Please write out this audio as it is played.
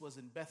was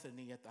in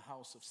Bethany at the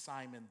house of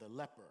Simon the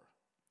leper.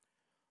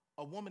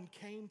 A woman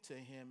came to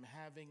him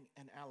having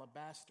an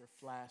alabaster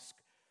flask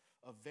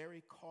of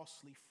very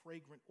costly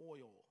fragrant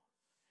oil,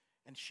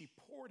 and she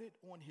poured it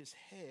on his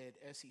head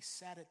as he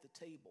sat at the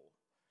table.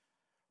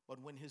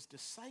 But when his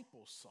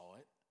disciples saw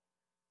it,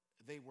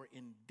 they were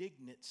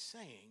indignant,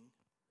 saying,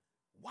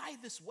 "Why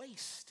this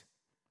waste?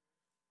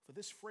 For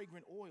this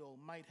fragrant oil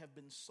might have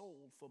been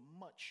sold for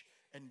much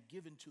and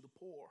given to the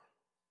poor."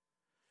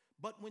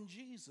 But when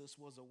Jesus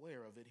was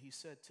aware of it, he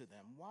said to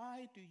them,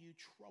 "Why do you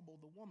trouble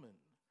the woman?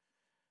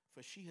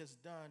 For she has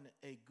done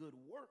a good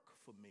work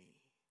for me.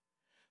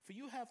 For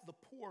you have the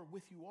poor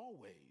with you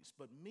always,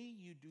 but me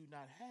you do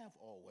not have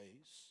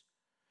always.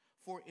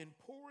 For in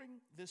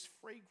pouring this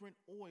fragrant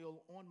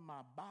oil on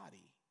my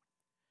body,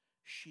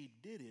 she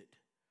did it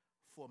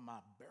for my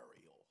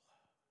burial."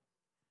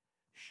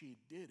 She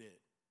did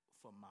it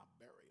for my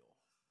burial.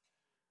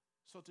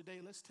 So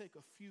today, let's take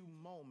a few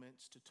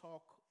moments to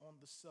talk on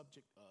the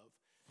subject of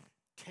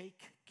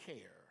take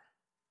care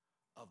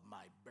of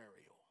my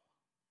burial.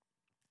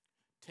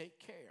 Take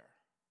care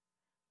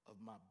of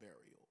my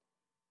burial.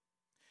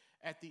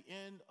 At the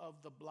end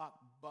of the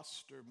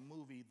blockbuster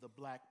movie, The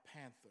Black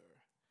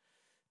Panther,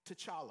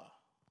 T'Challa,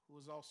 who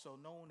is also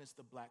known as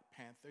the Black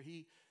Panther,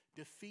 he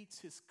defeats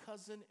his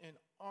cousin and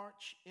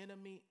arch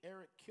enemy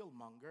Eric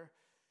Killmonger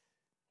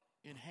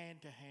in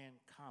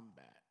hand-to-hand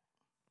combat.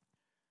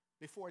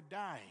 Before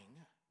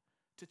dying,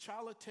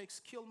 T'Challa takes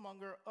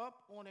Killmonger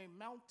up on a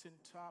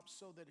mountaintop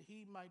so that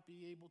he might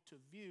be able to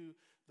view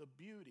the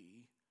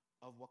beauty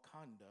of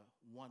Wakanda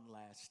one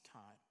last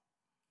time.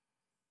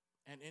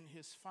 And in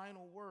his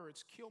final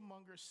words,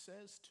 Killmonger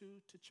says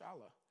to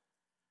T'Challa,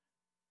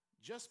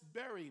 "Just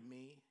bury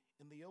me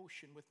in the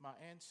ocean with my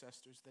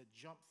ancestors that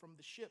jumped from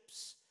the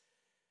ships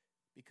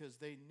because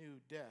they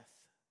knew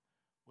death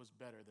was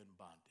better than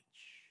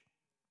bondage."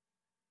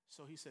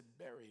 So he said,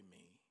 "Bury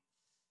me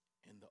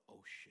in the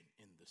ocean,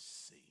 in the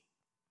sea."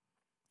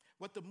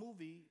 What the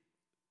movie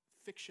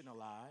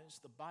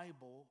fictionalized, the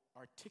Bible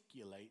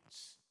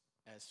articulates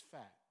as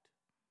fact.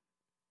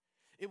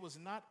 It was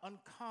not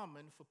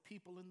uncommon for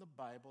people in the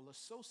Bible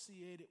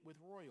associated with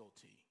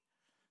royalty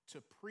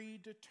to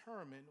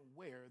predetermine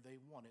where they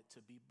wanted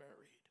to be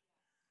buried.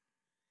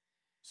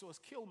 So as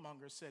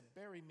Killmonger said,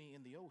 "Bury me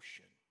in the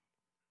ocean,"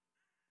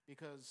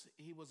 because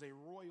he was a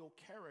royal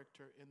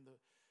character in the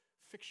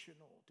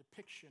fictional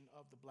depiction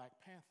of the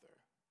Black Panther.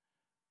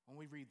 When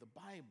we read the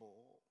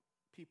Bible,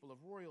 people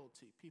of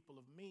royalty, people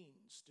of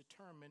means,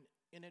 determine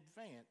in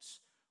advance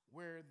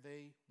where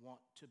they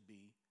want to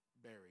be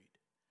buried.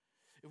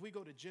 If we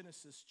go to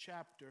Genesis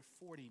chapter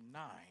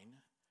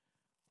 49,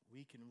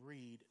 we can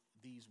read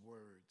these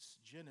words.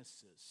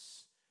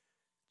 Genesis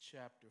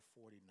chapter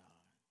 49.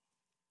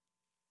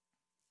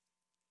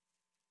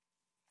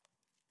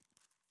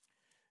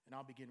 And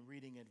I'll begin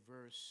reading at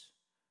verse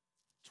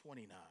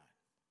 29.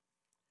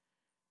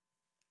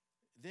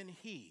 Then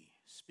he,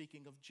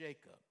 speaking of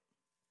Jacob,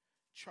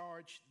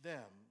 charged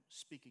them,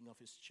 speaking of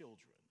his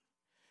children.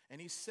 And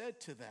he said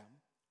to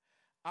them,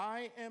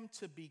 "I am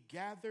to be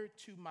gathered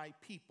to my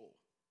people.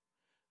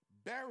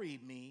 Bury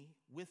me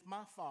with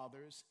my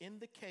fathers in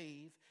the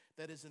cave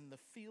that is in the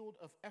field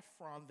of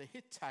Ephron the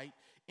Hittite,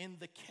 in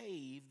the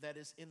cave that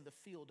is in the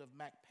field of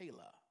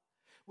Machpelah,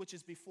 which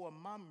is before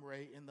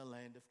Mamre in the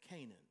land of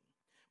Canaan,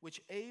 which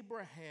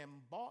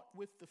Abraham bought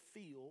with the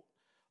field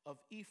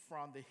of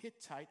Ephron the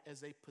Hittite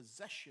as a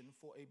possession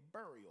for a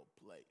burial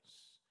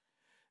place.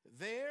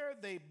 There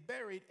they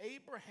buried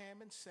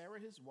Abraham and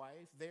Sarah his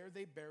wife. There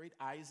they buried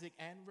Isaac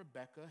and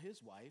Rebekah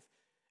his wife.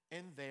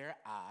 And there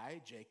I,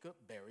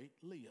 Jacob, buried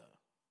Leah.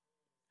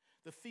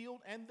 The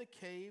field and the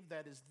cave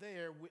that is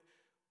there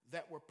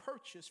that were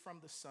purchased from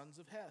the sons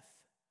of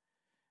Heth.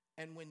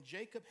 And when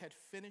Jacob had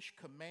finished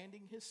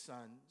commanding his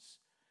sons,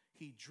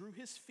 he drew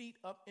his feet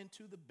up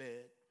into the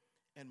bed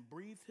and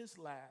breathed his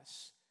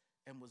last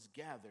and was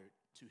gathered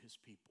to his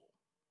people."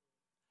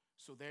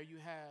 So there you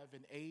have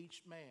an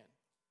aged man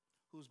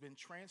who's been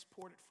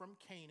transported from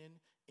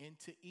Canaan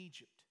into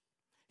Egypt.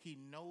 He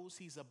knows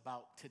he's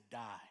about to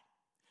die.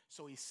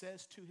 So he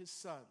says to his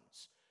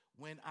sons,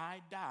 "When I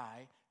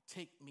die,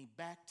 take me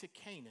back to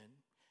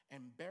Canaan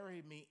and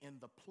bury me in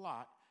the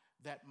plot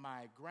that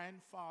my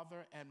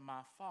grandfather and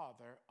my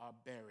father are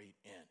buried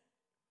in."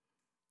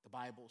 The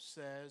Bible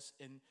says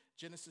in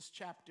Genesis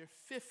chapter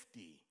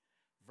 50,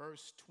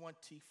 verse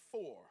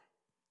 24,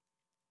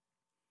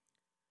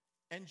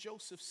 "And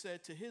Joseph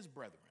said to his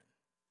brethren,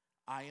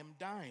 I am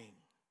dying,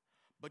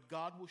 but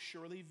God will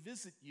surely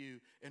visit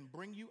you and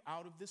bring you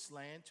out of this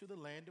land to the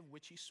land of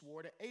which he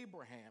swore to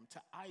Abraham,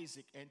 to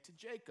Isaac, and to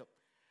Jacob."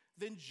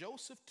 Then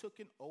Joseph took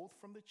an oath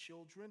from the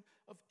children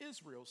of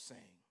Israel,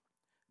 saying,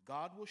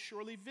 "God will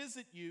surely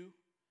visit you,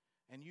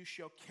 and you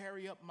shall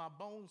carry up my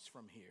bones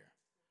from here."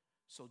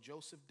 So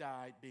Joseph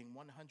died, being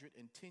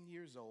 110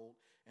 years old,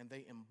 and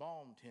they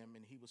embalmed him,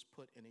 and he was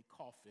put in a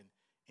coffin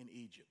in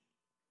Egypt.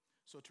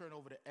 So turn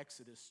over to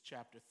Exodus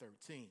chapter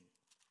 13.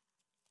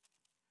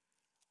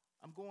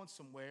 I'm going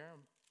somewhere.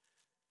 I'm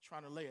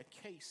trying to lay a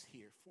case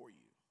here for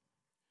you.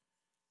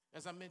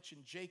 As I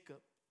mentioned, Jacob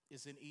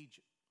is in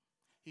Egypt.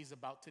 He's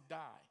about to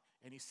die.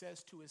 And he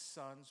says to his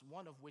sons,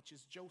 one of which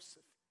is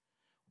Joseph,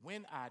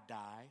 when I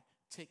die,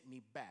 take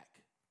me back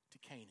to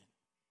Canaan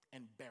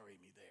and bury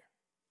me there.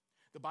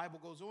 The Bible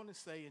goes on to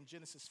say in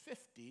Genesis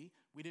 50,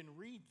 we didn't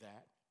read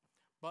that,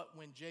 but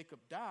when Jacob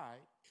died,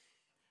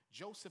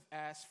 Joseph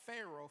asked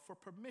Pharaoh for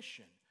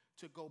permission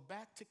to go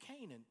back to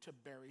Canaan to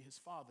bury his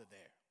father there.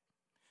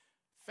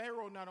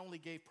 Pharaoh not only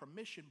gave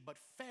permission, but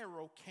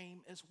Pharaoh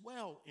came as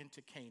well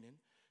into Canaan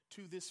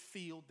to this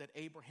field that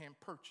Abraham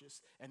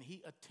purchased, and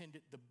he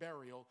attended the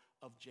burial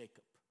of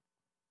Jacob.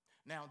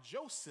 Now,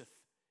 Joseph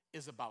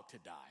is about to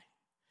die,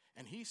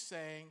 and he's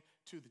saying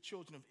to the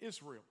children of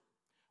Israel,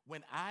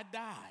 when I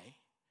die,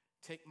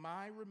 take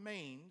my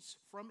remains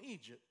from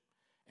Egypt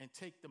and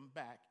take them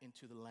back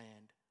into the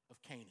land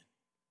of Canaan.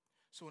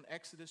 So in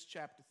Exodus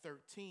chapter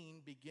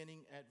 13,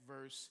 beginning at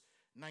verse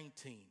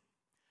 19,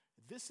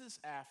 this is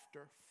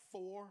after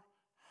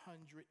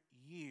 400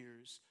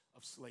 years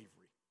of slavery.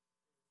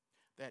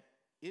 That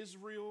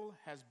Israel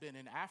has been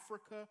in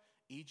Africa,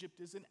 Egypt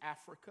is in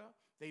Africa.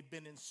 They've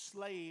been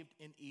enslaved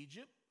in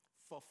Egypt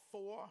for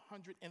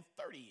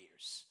 430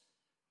 years.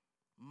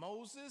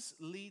 Moses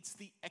leads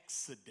the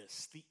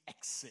exodus, the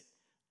exit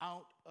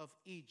out of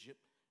Egypt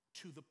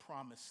to the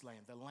promised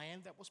land, the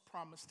land that was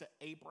promised to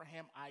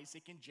Abraham,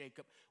 Isaac, and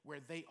Jacob, where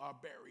they are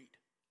buried.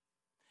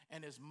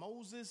 And as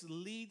Moses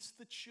leads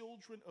the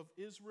children of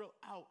Israel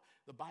out,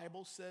 the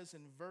Bible says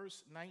in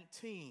verse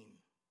 19,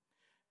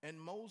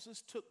 and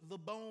Moses took the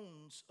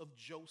bones of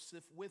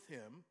Joseph with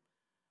him.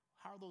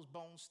 How are those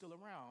bones still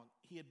around?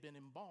 He had been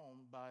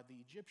embalmed by the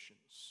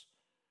Egyptians.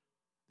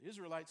 The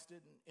Israelites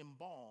didn't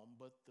embalm,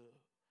 but the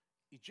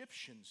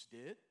Egyptians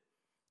did.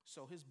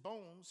 So his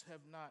bones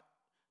have not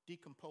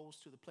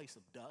decomposed to the place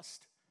of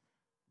dust,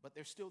 but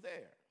they're still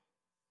there.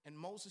 And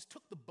Moses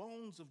took the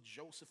bones of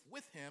Joseph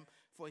with him,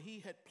 for he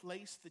had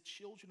placed the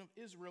children of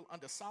Israel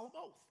under solemn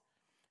oath.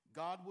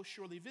 God will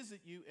surely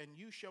visit you, and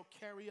you shall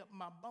carry up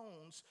my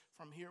bones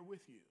from here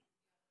with you.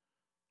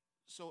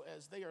 So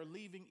as they are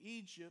leaving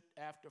Egypt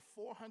after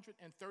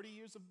 430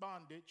 years of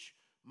bondage,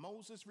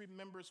 Moses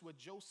remembers what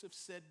Joseph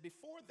said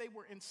before they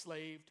were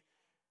enslaved,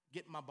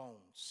 get my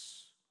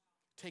bones,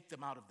 take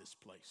them out of this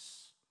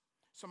place.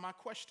 So my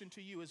question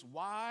to you is,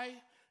 why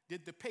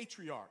did the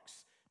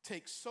patriarchs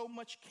take so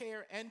much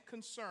care and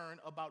concern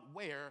about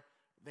where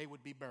they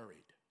would be buried?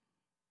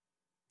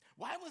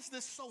 Why was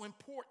this so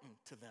important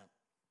to them?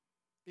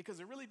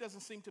 Because it really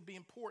doesn't seem to be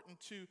important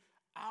to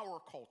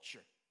our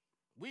culture.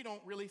 We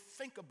don't really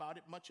think about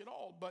it much at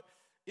all, but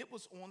it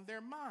was on their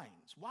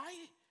minds. Why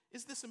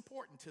is this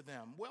important to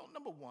them? Well,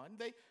 number one,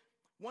 they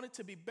wanted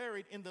to be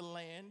buried in the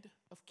land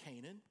of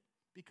Canaan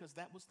because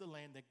that was the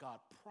land that God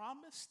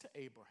promised to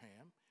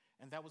Abraham,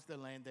 and that was the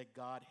land that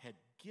God had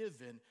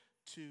given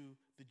to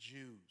the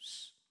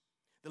Jews.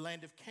 The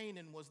land of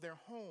Canaan was their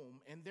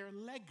home and their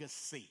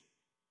legacy,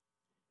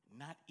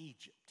 not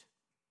Egypt.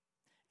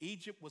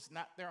 Egypt was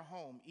not their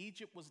home.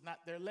 Egypt was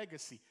not their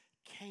legacy.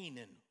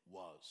 Canaan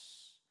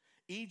was.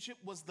 Egypt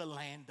was the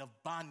land of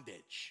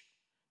bondage.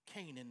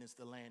 Canaan is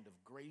the land of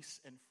grace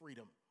and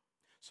freedom.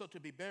 So to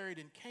be buried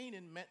in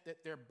Canaan meant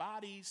that their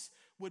bodies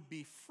would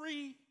be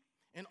free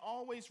and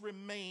always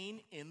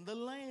remain in the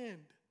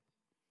land,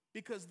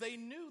 because they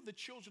knew the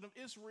children of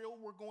Israel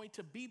were going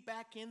to be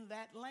back in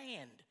that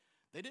land.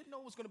 They didn't know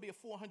it was going to be a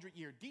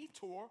 400-year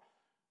detour.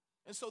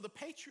 And so the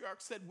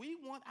patriarchs said, we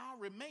want our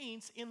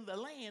remains in the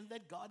land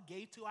that God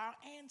gave to our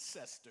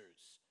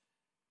ancestors.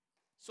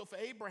 So for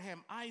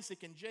Abraham,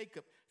 Isaac, and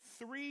Jacob,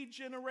 3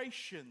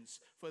 generations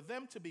for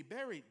them to be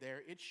buried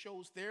there, it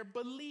shows their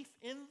belief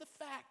in the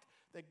fact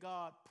that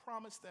God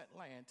promised that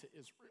land to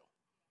Israel.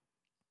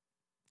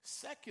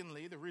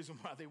 Secondly, the reason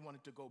why they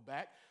wanted to go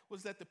back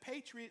was that the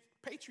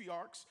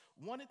patriarchs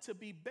wanted to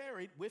be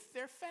buried with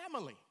their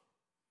family.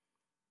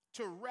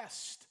 To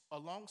rest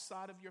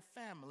alongside of your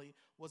family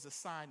was a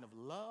sign of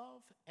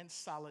love and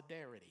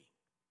solidarity.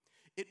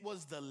 It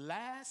was the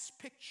last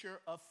picture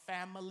of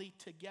family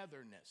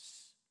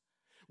togetherness.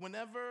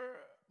 Whenever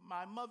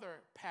my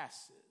mother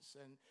passes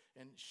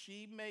and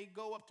she may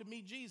go up to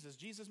meet Jesus,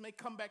 Jesus may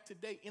come back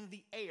today in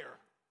the air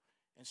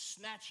and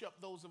snatch up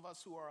those of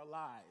us who are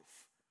alive.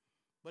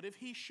 But if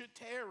he should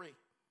tarry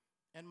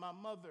and my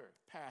mother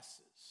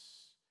passes,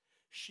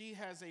 she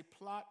has a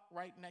plot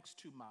right next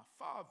to my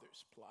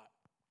father's plot.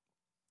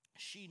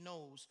 She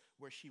knows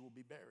where she will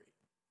be buried.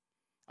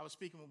 I was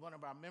speaking with one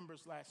of our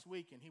members last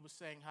week, and he was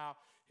saying how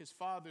his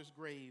father's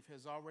grave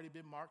has already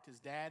been marked. His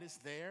dad is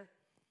there,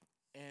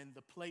 and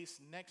the place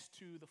next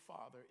to the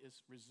father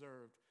is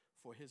reserved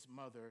for his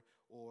mother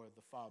or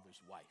the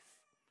father's wife.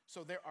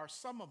 So there are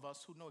some of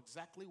us who know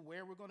exactly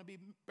where we're going to be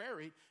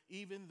buried,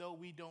 even though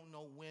we don't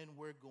know when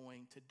we're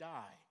going to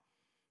die.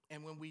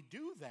 And when we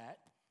do that,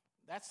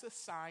 that's a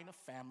sign of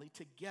family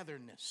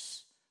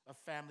togetherness, of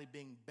family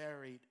being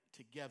buried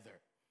together.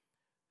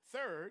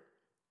 Third,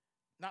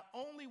 not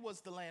only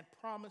was the land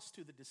promised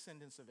to the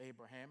descendants of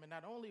Abraham, and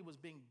not only was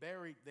being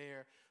buried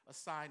there a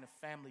sign of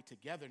family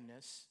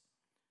togetherness,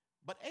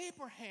 but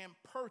Abraham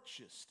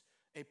purchased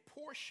a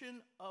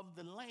portion of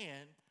the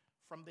land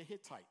from the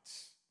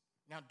Hittites.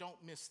 Now,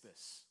 don't miss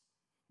this.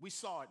 We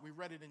saw it. We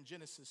read it in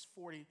Genesis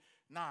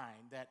 49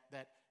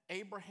 that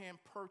Abraham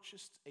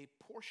purchased a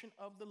portion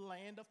of the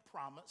land of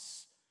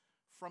promise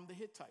from the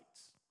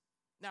Hittites.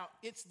 Now,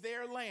 it's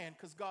their land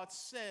because God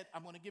said,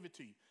 I'm going to give it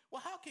to you.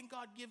 Well, how can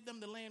God give them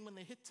the land when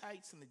the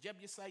Hittites and the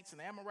Jebusites and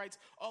the Amorites,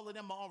 all of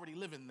them are already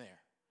living there?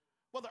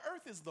 Well, the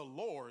earth is the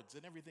Lord's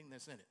and everything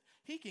that's in it.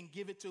 He can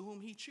give it to whom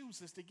he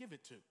chooses to give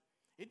it to.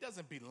 It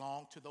doesn't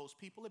belong to those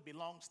people. It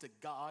belongs to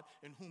God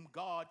and whom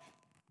God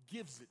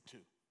gives it to.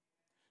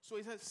 So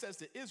he says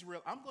to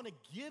Israel, I'm going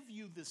to give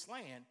you this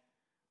land,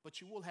 but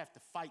you will have to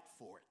fight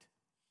for it.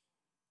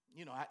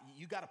 You know,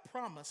 you got a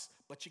promise,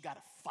 but you got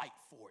to fight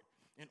for it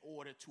in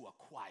order to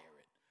acquire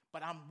it.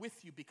 But I'm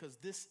with you because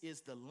this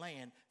is the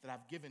land that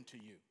I've given to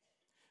you.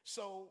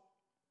 So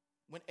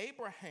when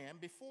Abraham,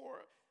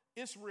 before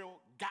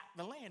Israel got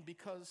the land,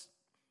 because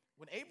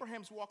when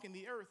Abraham's walking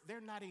the earth,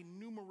 they're not a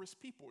numerous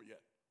people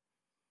yet.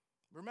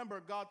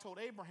 Remember, God told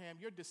Abraham,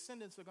 your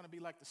descendants are going to be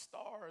like the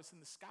stars in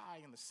the sky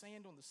and the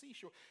sand on the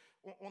seashore,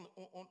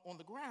 on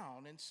the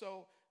ground. And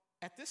so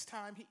at this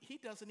time, he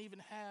doesn't even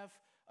have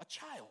a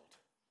child.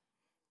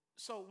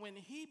 So when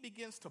he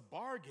begins to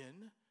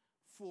bargain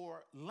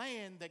for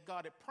land that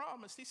God had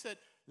promised, he said,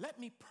 let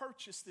me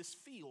purchase this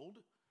field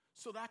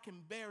so that I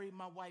can bury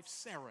my wife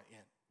Sarah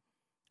in,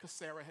 because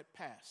Sarah had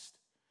passed.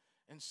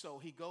 And so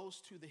he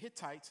goes to the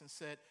Hittites and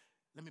said,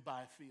 let me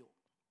buy a field.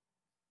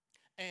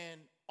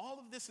 And all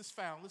of this is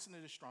found, listen to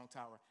this, Strong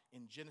Tower,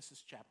 in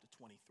Genesis chapter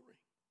 23.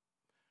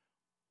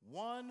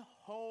 One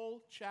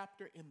whole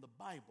chapter in the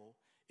Bible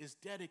is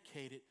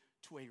dedicated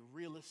to a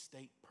real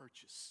estate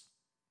purchase.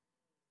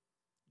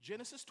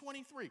 Genesis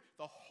 23,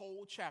 the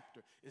whole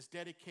chapter is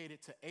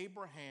dedicated to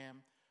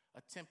Abraham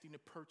attempting to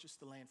purchase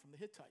the land from the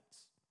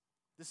Hittites.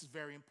 This is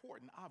very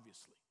important,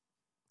 obviously.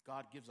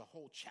 God gives a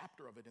whole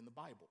chapter of it in the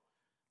Bible.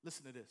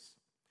 Listen to this.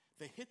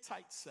 The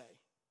Hittites say,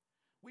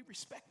 we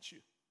respect you,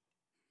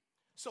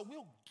 so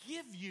we'll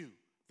give you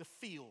the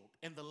field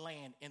and the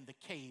land and the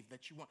cave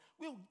that you want.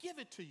 We'll give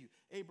it to you.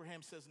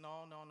 Abraham says, no,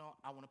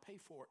 I want to pay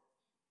for it.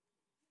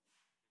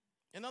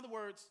 In other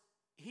words,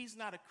 he's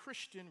not a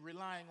Christian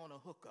relying on a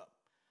hookup.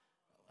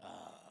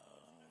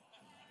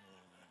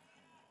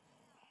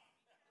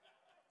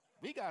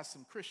 We got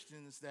some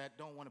Christians that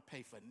don't want to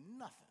pay for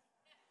nothing.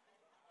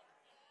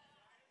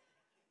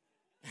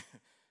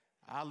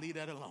 I'll leave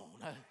that alone.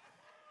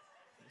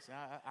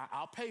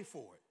 I'll pay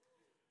for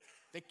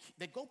it.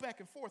 They go back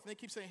and forth, and they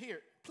keep saying, here,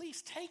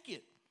 please take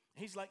it.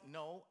 And he's like,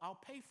 no, I'll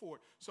pay for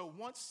it. So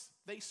once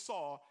they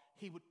saw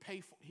he would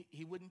pay for,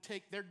 he wouldn't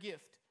take their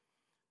gift,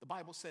 the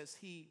Bible says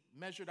he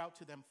measured out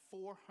to them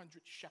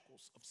 400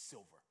 shekels of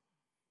silver,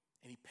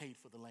 and he paid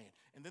for the land.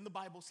 And then the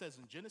Bible says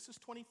in Genesis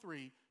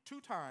 23,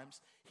 2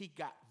 times, he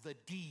got the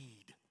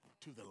deed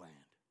to the land.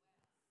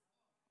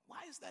 Why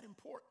is that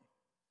important?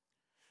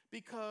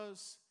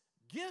 Because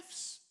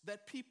gifts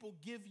that people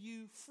give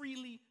you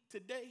freely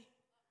today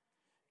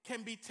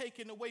can be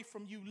taken away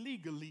from you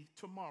legally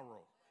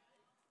tomorrow.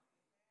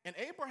 And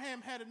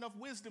Abraham had enough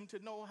wisdom to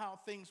know how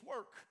things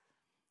work.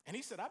 And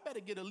he said, I better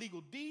get a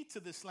legal deed to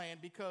this land,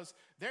 because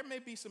there may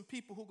be some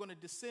people who are going to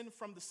descend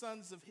from the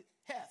sons of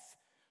Heth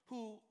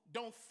who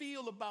don't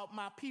feel about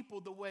my people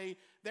the way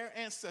their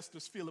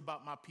ancestors feel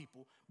about my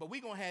people. But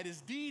we're going to have this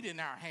deed in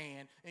our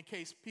hand in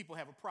case people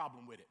have a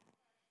problem with it.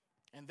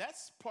 And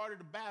that's part of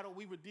the battle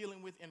we were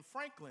dealing with in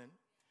Franklin,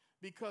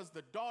 because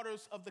the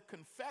Daughters of the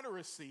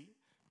Confederacy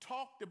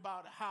talked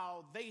about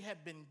how they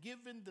had been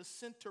given the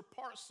center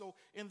parcel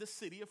in the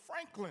city of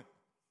Franklin.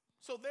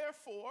 So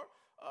therefore,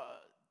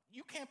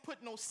 you can't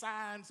put no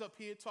signs up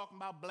here talking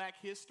about black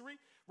history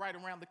right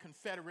around the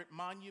Confederate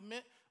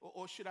monument,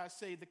 or should I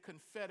say the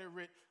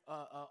Confederate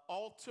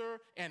altar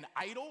and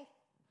idol.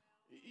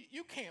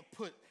 You can't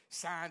put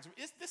signs.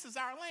 This is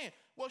our land.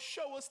 Well,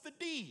 show us the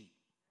deed.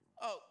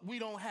 We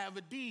don't have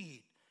a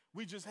deed.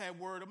 We just had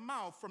word of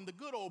mouth from the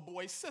good old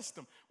boy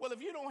system. Well,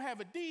 if you don't have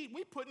a deed,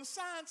 we putting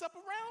signs up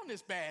around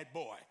this bad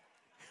boy.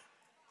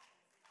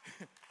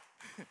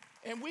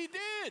 And we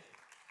did.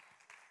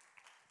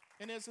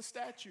 And there's a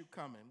statue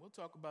coming. We'll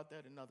talk about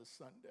that another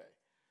Sunday.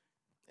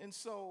 And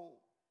so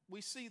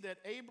we see that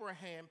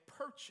Abraham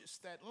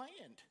purchased that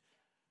land.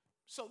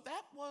 So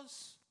that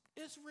was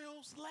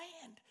Israel's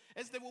land.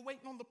 As they were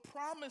waiting on the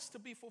promise to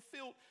be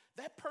fulfilled,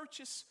 that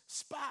purchased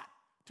spot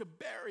to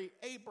bury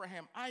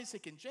Abraham,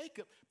 Isaac, and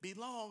Jacob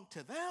belonged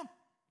to them.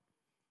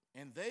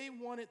 And they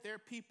wanted their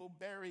people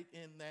buried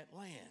in that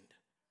land.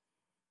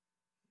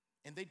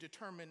 And they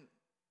determined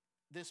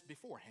this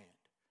beforehand.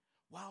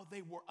 While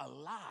they were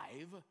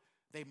alive,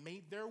 they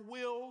made their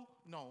will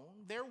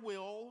known. Their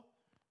will,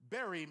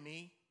 bury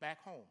me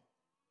back home.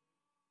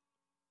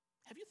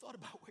 Have you thought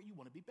about where you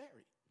want to be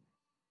buried?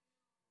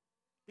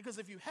 Because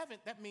if you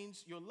haven't, that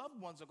means your loved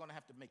ones are going to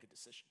have to make a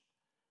decision.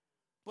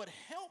 But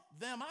help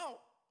them out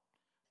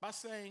by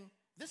saying,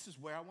 this is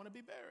where I want to be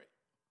buried.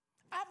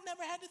 I've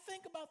never had to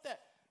think about that.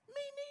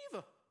 Me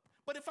neither.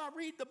 But if I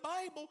read the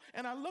Bible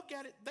and I look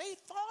at it, they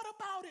thought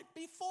about it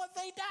before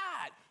they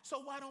died. So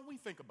why don't we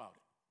think about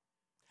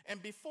it?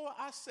 And before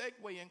I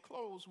segue and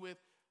close with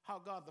how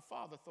God the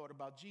Father thought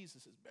about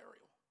Jesus'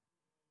 burial,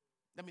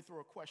 let me throw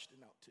a question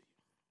out to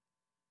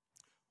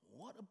you.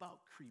 What about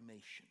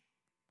cremation?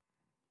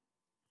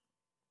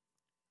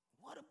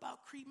 What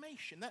about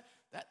cremation?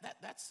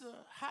 That's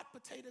a hot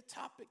potato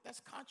topic. That's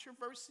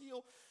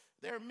controversial.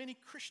 There are many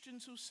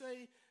Christians who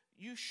say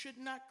you should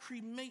not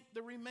cremate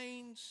the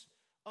remains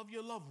of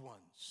your loved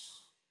ones.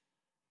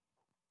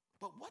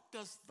 But what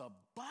does the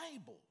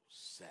Bible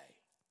say?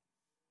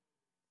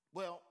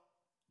 Well,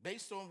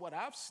 based on what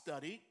I've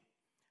studied,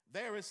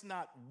 there is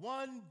not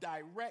one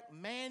direct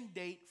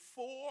mandate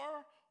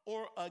for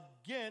or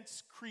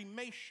against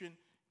cremation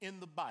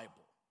in the Bible,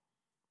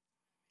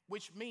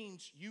 which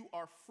means you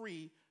are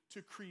free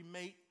to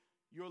cremate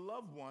your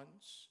loved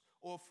ones,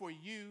 or for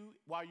you,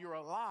 while you're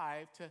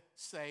alive, to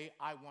say,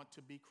 I want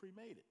to be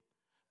cremated.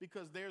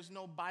 Because there's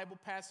no Bible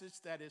passage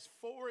that is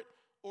for it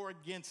or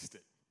against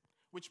it,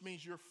 which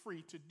means you're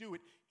free to do it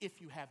if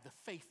you have the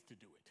faith to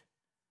do it.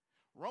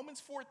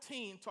 Romans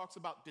 14 talks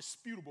about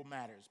disputable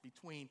matters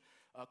between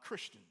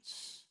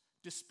Christians.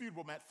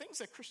 Disputable matters, things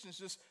that Christians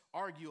just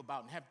argue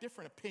about and have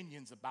different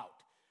opinions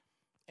about.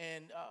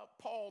 And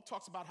Paul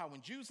talks about how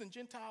when Jews and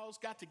Gentiles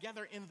got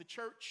together in the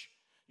church,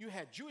 you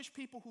had Jewish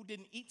people who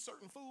didn't eat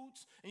certain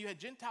foods, and you had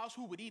Gentiles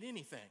who would eat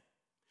anything.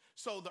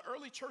 So the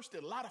early church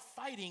did a lot of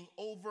fighting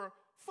over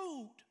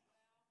food.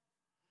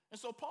 And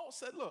so Paul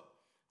said, look,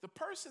 the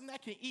person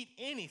that can eat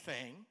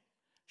anything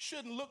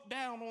shouldn't look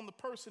down on the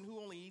person who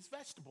only eats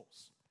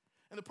vegetables.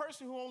 And the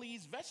person who only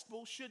eats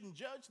vegetables shouldn't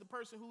judge the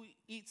person who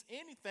eats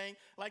anything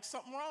like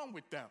something wrong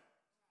with them.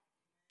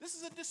 This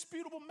is a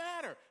disputable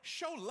matter.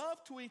 Show love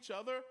to each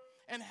other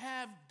and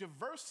have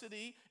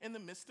diversity in the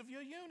midst of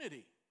your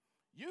unity.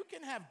 You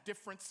can have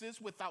differences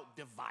without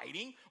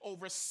dividing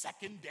over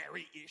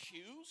secondary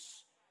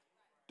issues.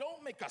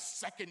 Don't make a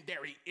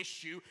secondary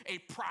issue a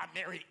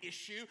primary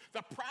issue.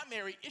 The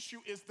primary issue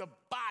is the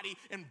body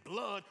and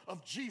blood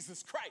of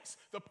Jesus Christ,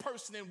 the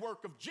person and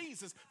work of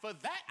Jesus. For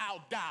that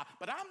I'll die,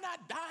 but I'm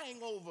not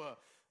dying over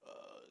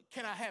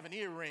can I have an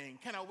earring?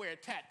 Can I wear a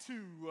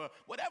tattoo?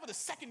 Whatever the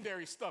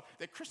secondary stuff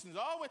that Christians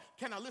always,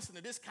 can I listen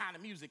to this kind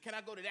of music? Can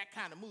I go to that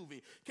kind of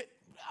movie?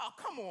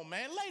 Come on,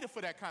 man, later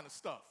for that kind of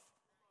stuff.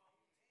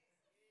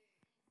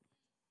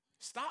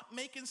 Stop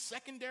making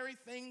secondary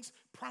things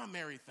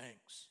primary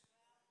things.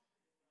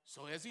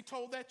 So as he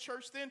told that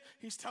church then,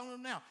 he's telling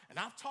them now. And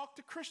I've talked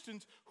to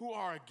Christians who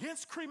are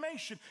against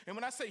cremation. And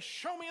when I say,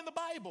 show me in the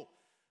Bible,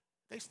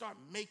 they start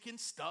making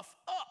stuff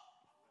up.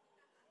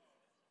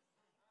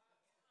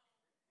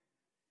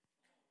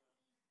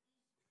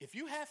 If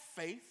you have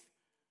faith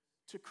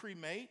to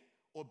cremate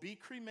or be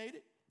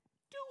cremated,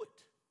 do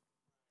it.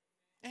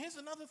 And here's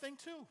another thing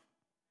too.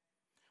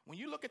 When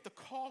you look at the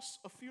cost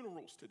of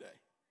funerals today,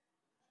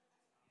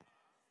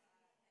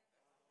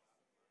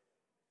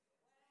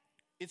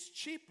 it's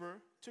cheaper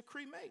to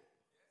cremate.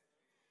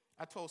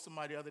 I told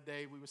somebody the other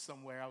day, we were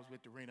somewhere, I was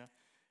with Dorena,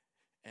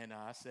 and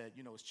I said,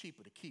 it's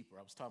cheaper to keep her.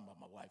 I was talking about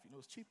my wife.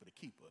 It's cheaper to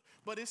keep her.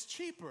 But it's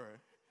cheaper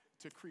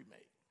to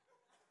cremate.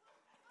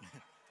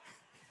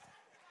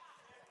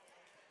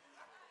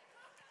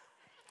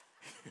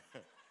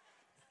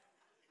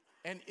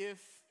 And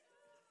if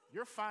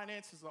your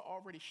finances are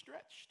already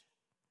stretched,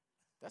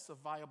 that's a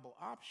viable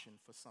option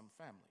for some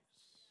families.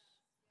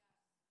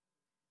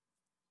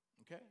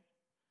 Okay?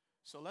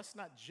 So let's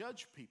not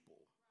judge people.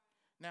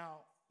 Now,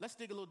 let's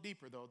dig a little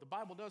deeper, though. The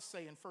Bible does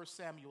say in 1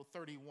 Samuel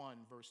 31,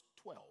 verse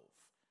 12,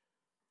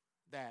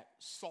 that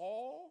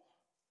Saul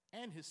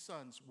and his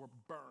sons were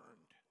burned.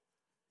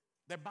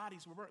 Their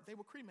bodies were burned. They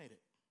were cremated.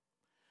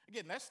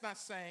 Again, that's not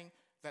saying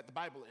that the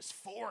Bible is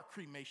for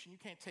cremation. You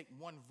can't take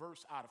one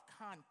verse out of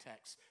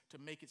context to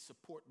make it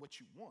support what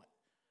you want.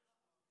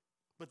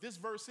 But this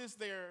verse is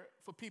there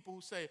for people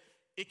who say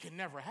it can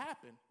never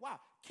happen. Wow,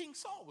 King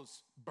Saul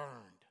was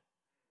burned.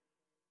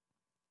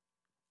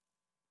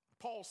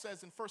 Paul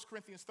says in 1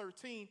 Corinthians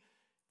 13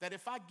 that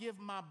if I give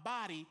my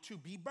body to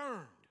be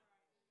burned,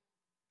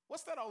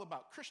 what's that all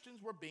about?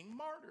 Christians were being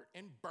martyred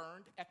and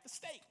burned at the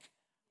stake.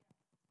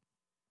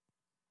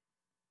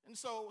 And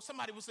so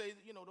somebody would say,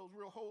 those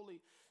real holy,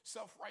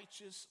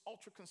 self-righteous,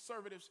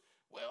 ultra-conservatives,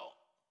 well,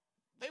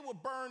 they were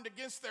burned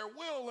against their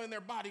will and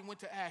their body went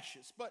to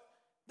ashes. But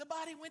the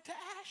body went to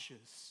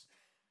ashes.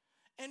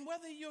 And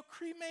whether you're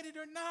cremated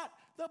or not,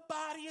 the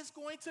body is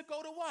going to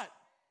go to what?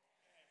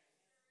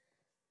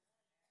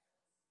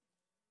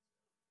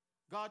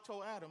 God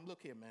told Adam,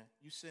 look here, man,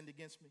 you sinned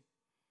against me.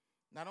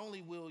 Not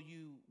only will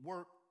you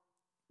work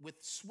with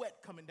sweat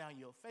coming down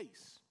your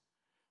face,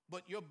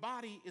 but your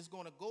body is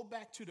going to go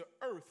back to the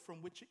earth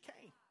from which it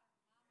came.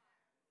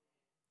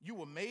 You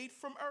were made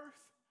from earth.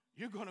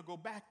 You're going to go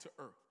back to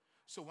earth.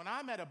 So when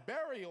I'm at a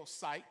burial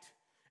site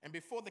and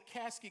before the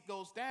casket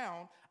goes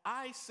down,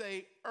 I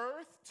say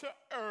earth to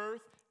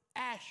earth,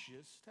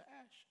 ashes to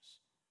ashes.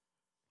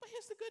 But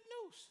here's the good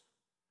news.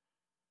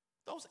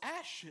 Those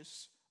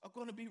ashes are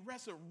going to be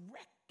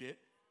resurrected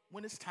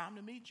when it's time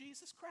to meet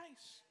Jesus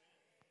Christ.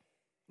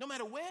 No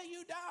matter where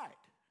you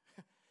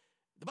died.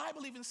 The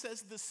Bible even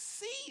says the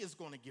sea is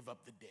going to give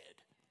up the dead.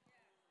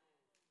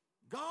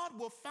 God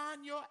will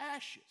find your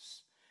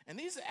ashes. And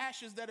these are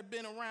ashes that have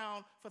been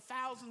around for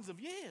thousands of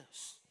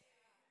years,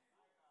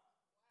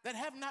 that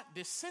have not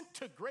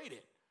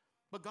disintegrated.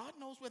 But God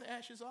knows where the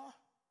ashes are.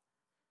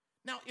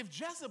 Now, if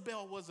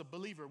Jezebel was a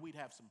believer, we'd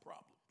have some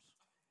problems.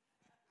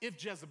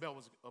 If Jezebel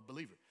was a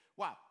believer.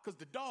 Why? Because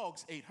the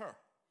dogs ate her.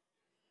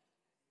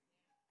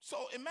 So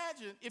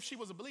imagine if she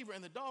was a believer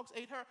and the dogs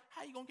ate her,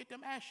 how are you going to get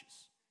them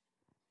ashes?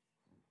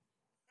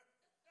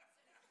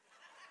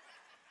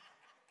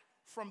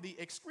 From the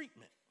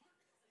excrement.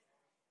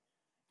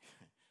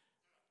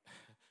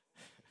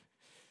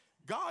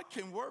 God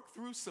can work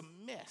through some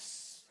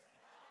mess.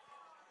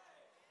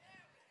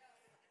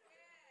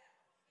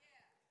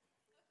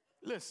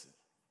 Listen,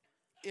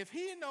 if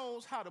he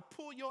knows how to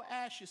pull your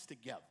ashes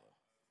together,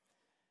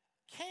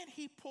 can't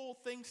he pull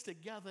things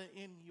together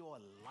in your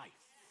life?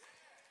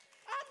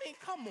 I mean,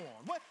 come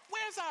on.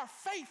 Where's our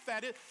faith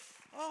at it?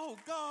 Oh,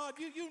 God,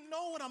 you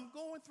know what I'm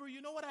going through.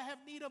 You know what I have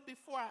need of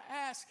before I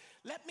ask.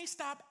 Let me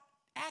stop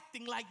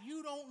acting like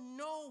you don't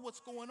know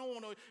what's going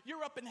on, or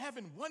you're up in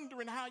heaven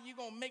wondering how you're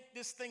going to make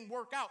this thing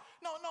work out.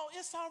 No,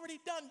 it's already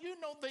done. You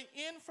know the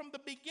end from the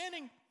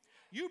beginning.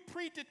 You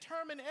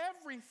predetermine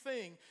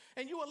everything,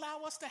 and you allow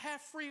us to have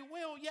free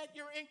will, yet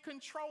you're in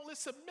control.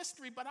 It's a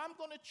mystery, but I'm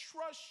going to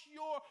trust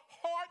your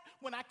heart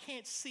when I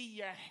can't see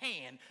your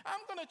hand. I'm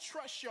going to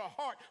trust your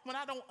heart when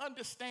I don't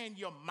understand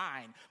your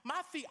mind.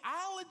 My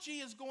theology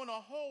is going to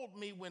hold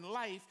me when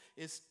life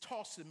is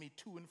tossing me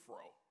to and fro.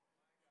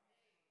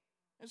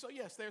 And so,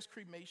 yes, there's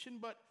cremation,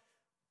 but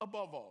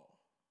above all,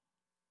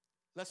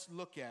 let's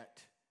look at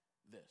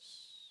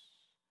this.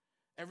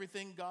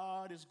 Everything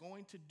God is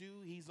going to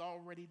do, he's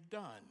already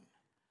done.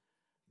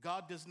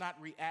 God does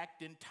not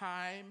react in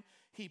time.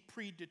 He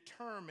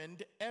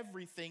predetermined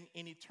everything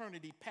in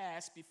eternity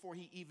past before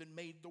he even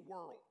made the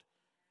world.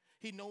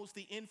 He knows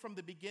the end from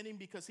the beginning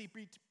because he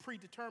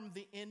predetermined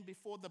the end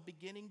before the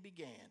beginning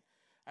began.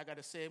 I got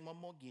to say it one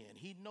more again.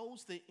 He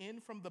knows the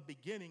end from the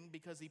beginning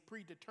because he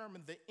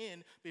predetermined the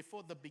end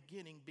before the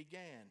beginning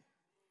began.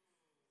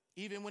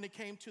 Even when it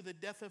came to the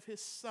death of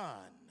his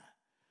son,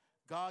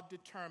 God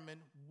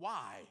determined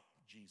why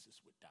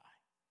Jesus would die.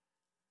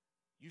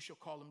 You shall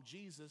call him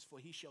Jesus, for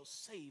he shall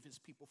save his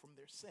people from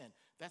their sin.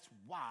 That's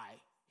why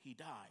he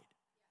died.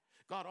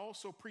 God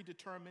also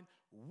predetermined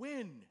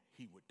when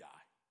he would die.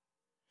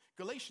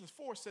 Galatians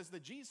 4 says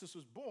that Jesus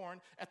was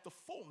born at the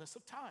fullness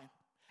of time.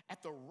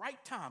 At the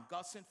right time,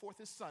 God sent forth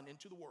his son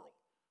into the world.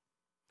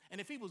 And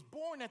if he was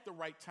born at the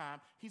right time,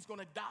 he's going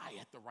to die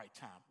at the right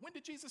time. When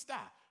did Jesus die?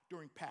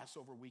 During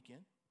Passover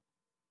weekend.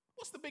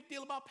 What's the big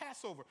deal about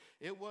Passover?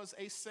 It was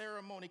a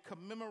ceremony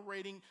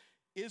commemorating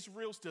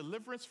Israel's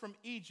deliverance from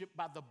Egypt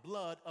by the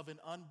blood of an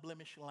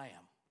unblemished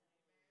lamb.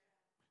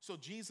 So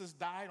Jesus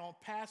died on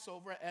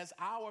Passover as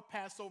our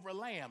Passover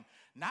lamb,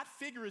 not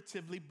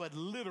figuratively, but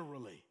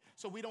literally.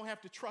 So we don't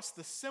have to trust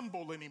the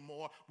symbol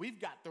anymore. We've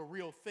got the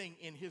real thing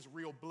in his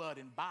real blood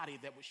and body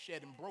that was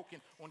shed and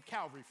broken on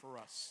Calvary for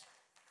us.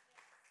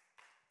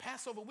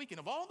 Passover weekend,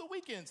 of all the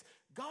weekends,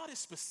 God is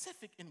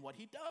specific in what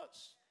he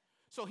does.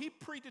 So he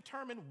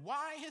predetermined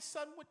why his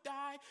son would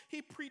die.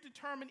 He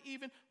predetermined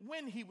even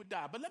when he would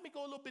die. But let me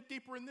go a little bit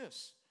deeper in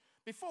this.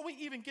 Before we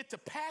even get to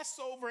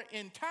Passover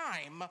in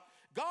time,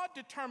 God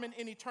determined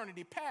in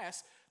eternity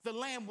past the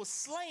lamb was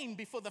slain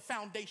before the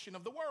foundation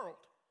of the world.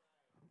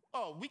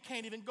 Oh, we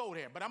can't even go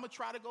there, but I'm going to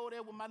try to go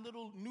there with my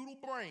little noodle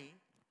brain.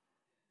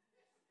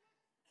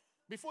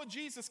 Before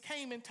Jesus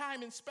came in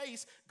time and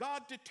space,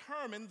 God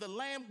determined the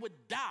lamb would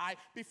die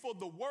before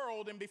the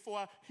world and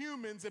before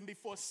humans and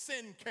before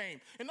sin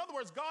came. In other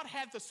words, God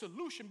had the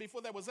solution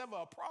before there was ever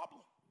a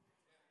problem.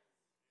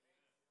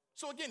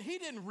 So again, he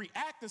didn't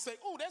react and say,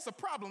 oh, there's a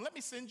problem, let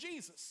me send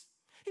Jesus.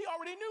 He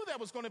already knew there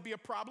was going to be a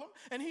problem,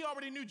 and he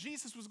already knew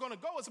Jesus was going to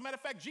go. As a matter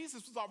of fact,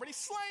 Jesus was already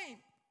slain.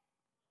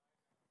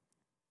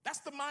 That's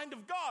the mind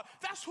of God.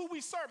 That's who we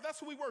serve. That's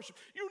who we worship.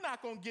 You're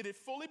not going to get it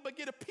fully, but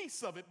get a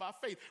piece of it by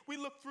faith. We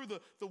look through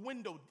the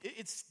window.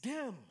 It's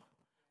dim.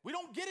 We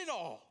don't get it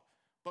all.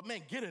 But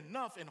man, get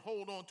enough and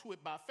hold on to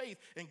it by faith.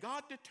 And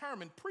God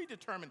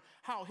predetermined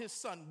how his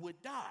son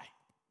would die.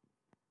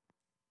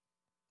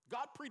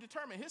 God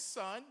predetermined his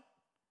son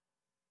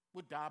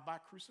would die by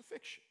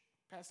crucifixion.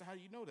 Pastor, how do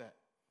you know that?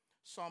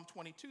 Psalm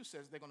 22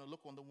 says they're going to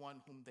look on the one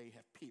whom they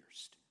have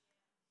pierced.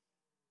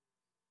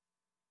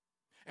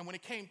 And when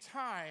it came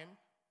time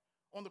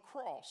on the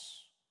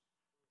cross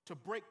to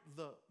break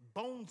the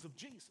bones of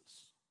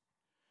Jesus,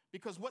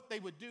 because what they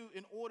would do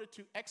in order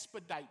to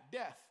expedite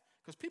death,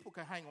 because people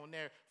could hang on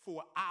there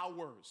for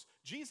hours.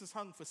 Jesus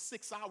hung for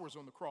 6 hours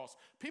on the cross.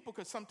 People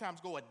could sometimes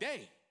go a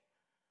day.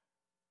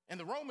 And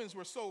the Romans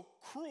were so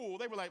cruel,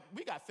 they were like,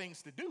 we got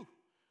things to do.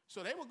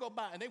 So they would go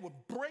by and they would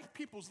break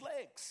people's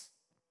legs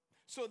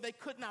so they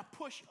could not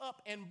push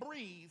up and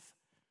breathe,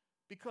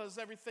 because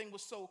everything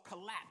was so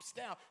collapsed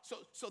down.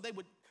 So they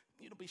would,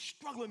 be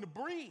struggling to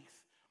breathe.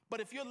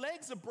 But if your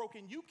legs are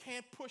broken, you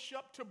can't push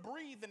up to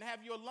breathe and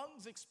have your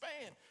lungs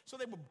expand. So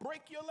they would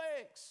break your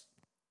legs.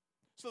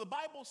 So the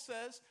Bible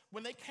says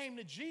when they came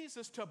to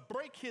Jesus to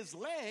break his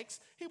legs,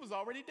 he was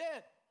already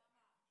dead.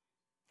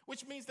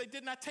 Which means they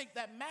did not take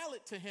that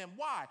mallet to him.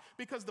 Why?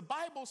 Because the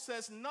Bible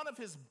says none of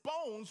his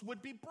bones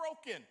would be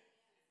broken.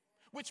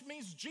 Which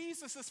means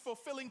Jesus is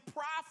fulfilling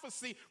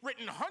prophecy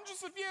written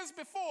hundreds of years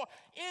before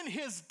in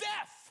his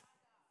death.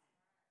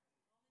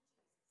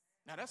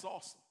 Now that's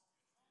awesome.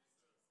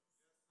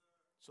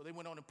 So they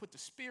went on and put the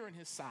spear in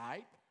his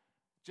side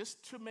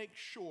just to make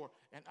sure,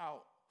 and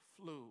out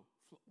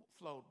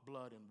flowed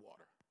blood and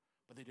water.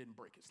 But they didn't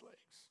break his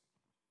legs.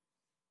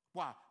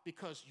 Why?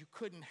 Because you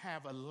couldn't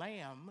have a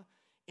lamb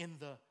in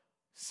the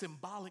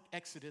symbolic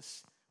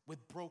Exodus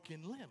with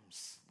broken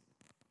limbs.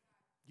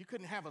 You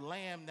couldn't have a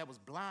lamb that was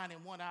blind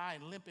in one eye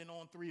and limping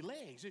on three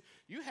legs.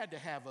 You had to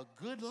have a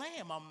good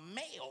lamb, a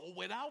male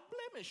without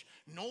blemish,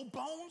 no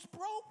bones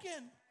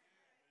broken.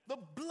 The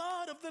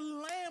blood of the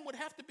lamb would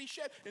have to be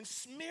shed and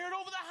smeared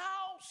over the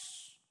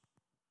house.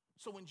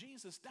 So when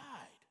Jesus died,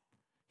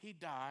 he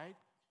died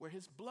where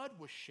his blood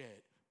was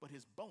shed, but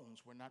his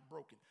bones were not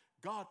broken.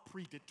 God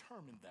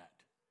predetermined that.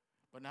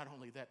 But not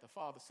only that, the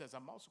Father says,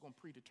 I'm also going to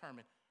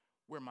predetermine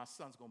where my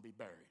son's going to be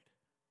buried.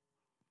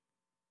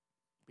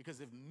 Because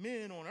if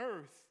men on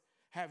earth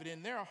have it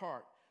in their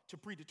heart to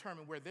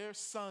predetermine where their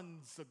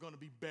sons are going to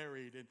be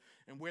buried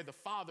and where the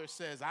Father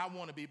says, I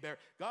want to be buried,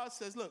 God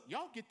says, look,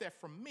 y'all get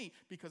that from me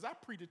because I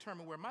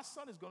predetermine where my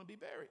son is going to be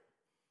buried.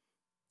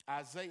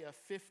 Isaiah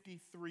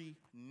 53:9.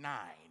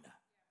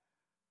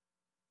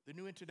 The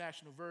New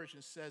International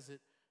Version says it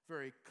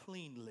very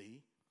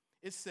cleanly.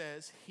 It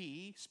says,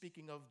 he,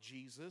 speaking of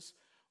Jesus,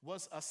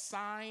 was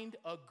assigned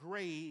a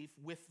grave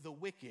with the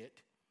wicked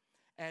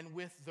and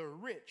with the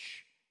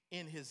rich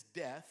in his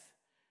death,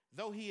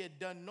 though he had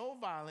done no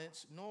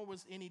violence, nor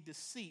was any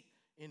deceit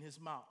in his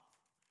mouth.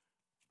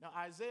 Now,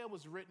 Isaiah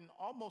was written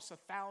almost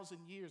 1,000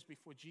 years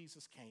before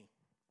Jesus came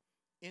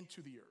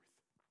into the earth.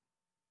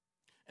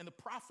 And the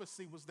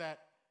prophecy was that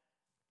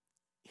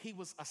he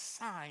was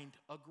assigned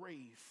a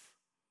grave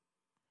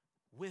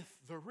with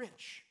the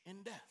rich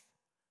in death.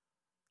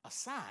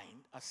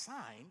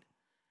 Assigned,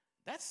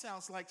 that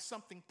sounds like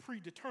something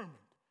predetermined.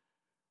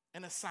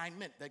 An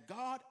assignment that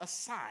God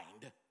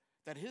assigned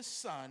that his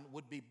son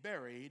would be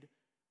buried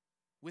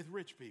with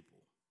rich people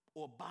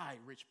or by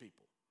rich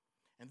people.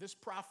 And this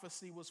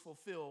prophecy was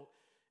fulfilled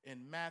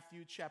in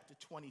Matthew chapter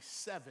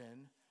 27,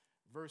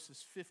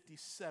 verses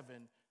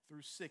 57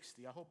 through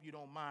 60. I hope you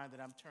don't mind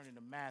that I'm turning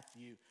to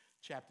Matthew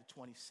chapter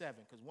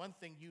 27, because one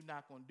thing you're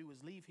not going to do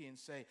is leave here and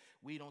say,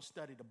 we don't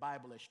study the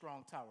Bible at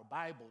Strong Tower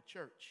Bible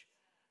Church.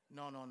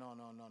 No.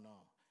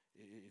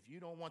 If you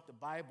don't want the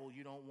Bible,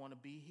 you don't want to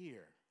be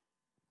here.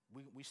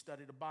 We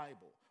study the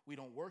Bible. We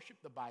don't worship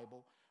the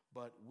Bible,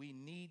 but we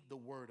need the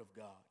Word of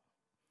God.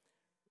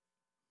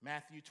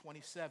 Matthew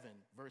 27,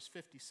 verse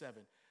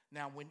 57.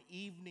 Now, when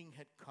evening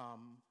had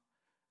come,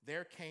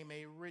 there came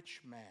a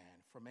rich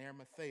man from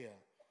Arimathea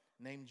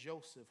named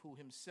Joseph, who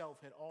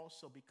himself had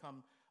also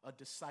become a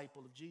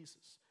disciple of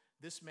Jesus.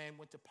 This man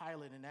went to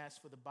Pilate and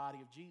asked for the body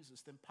of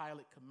Jesus. Then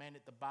Pilate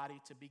commanded the body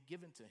to be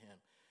given to him.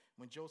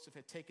 When Joseph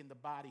had taken the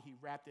body, he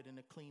wrapped it in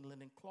a clean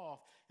linen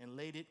cloth and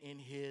laid it in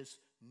his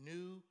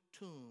new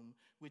tomb,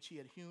 which he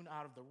had hewn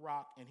out of the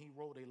rock, and he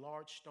rolled a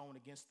large stone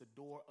against the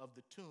door of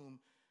the tomb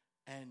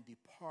and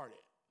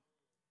departed.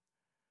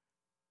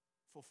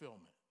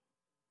 Fulfillment.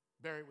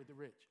 Buried with the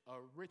rich. A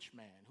rich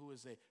man who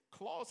is a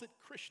closet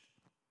Christian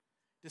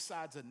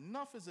decides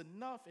enough is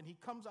enough, and he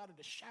comes out of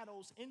the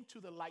shadows into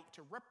the light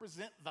to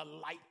represent the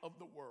light of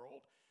the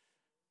world.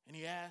 And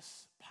he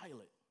asks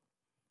Pilate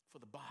for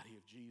the body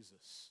of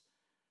Jesus.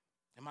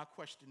 And my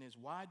question is,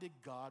 why did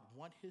God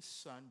want his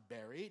son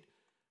buried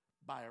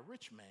by a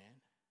rich man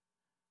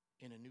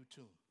in a new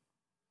tomb?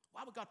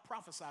 Why would God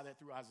prophesy that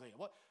through Isaiah?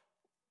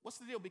 What's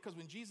the deal? Because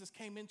when Jesus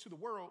came into the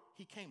world,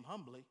 he came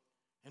humbly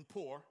and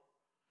poor.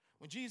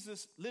 When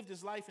Jesus lived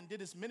his life and did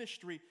his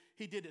ministry,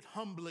 he did it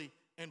humbly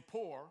and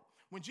poor.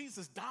 When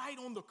Jesus died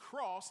on the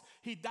cross,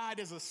 he died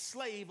as a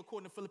slave,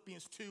 according to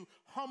Philippians 2,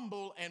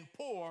 humble and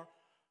poor.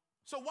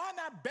 So why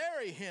not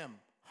bury him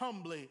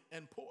humbly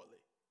and poorly?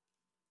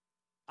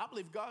 I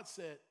believe God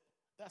said,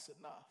 that's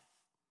enough.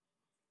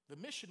 The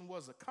mission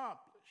was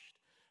accomplished.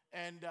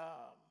 And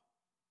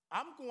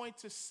I'm going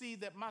to see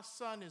that my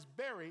son is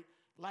buried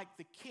like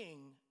the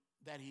king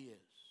that he is.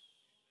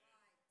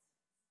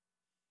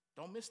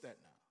 Don't miss that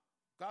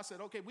now. God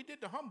said, okay, we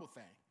did the humble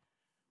thing,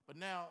 but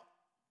now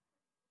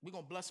we're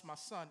going to bless my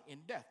son in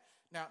death.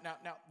 Now,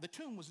 the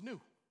tomb was new,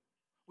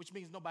 which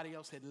means nobody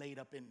else had laid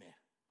up in there.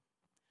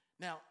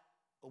 Now,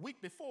 a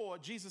week before,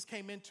 Jesus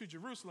came into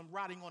Jerusalem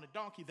riding on a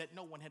donkey that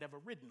no one had ever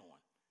ridden on,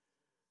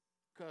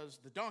 because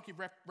the donkey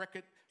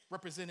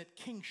represented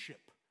kingship.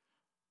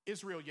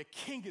 Israel, your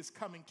king is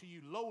coming to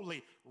you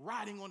lowly,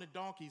 riding on a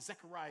donkey,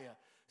 Zechariah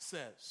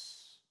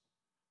says.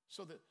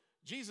 So that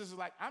Jesus is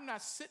like, I'm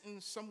not sitting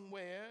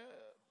somewhere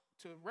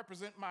to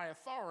represent my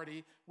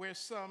authority where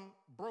some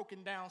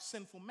broken down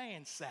sinful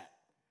man sat.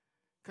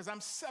 Because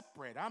I'm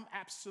separate, I'm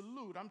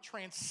absolute, I'm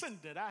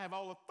transcendent, I have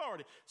all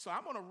authority. So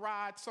I'm going to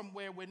ride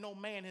somewhere where no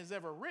man has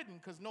ever ridden,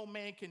 because no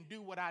man can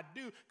do what I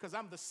do, because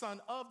I'm the Son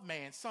of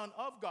Man, Son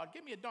of God.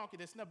 Give me a donkey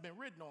that's never been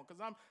ridden on,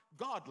 because I'm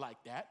God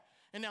like that.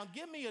 And now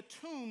give me a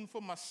tomb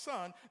for my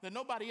son that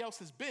nobody else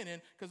has been in,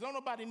 because don't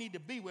nobody need to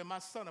be where my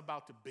son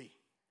about to be,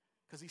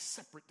 because he's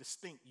separate,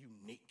 distinct,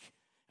 unique.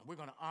 And we're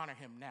going to honor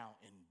him now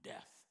in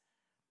death.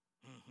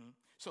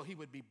 So he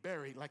would be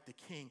buried like the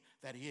king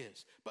that he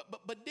is.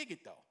 But dig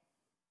it, though.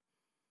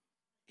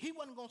 He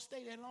wasn't going to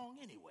stay there long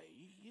anyway.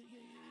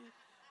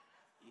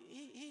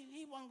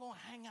 He wasn't going to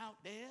hang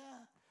out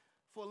there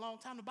for a long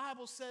time. The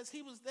Bible says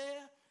he was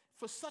there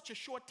for such a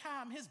short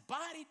time, his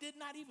body did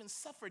not even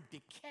suffer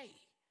decay.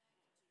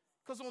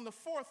 Because on the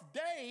fourth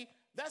day,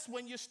 that's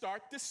when you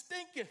start to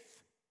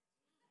stinketh.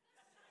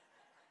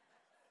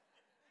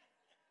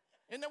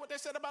 Isn't that what they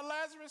said about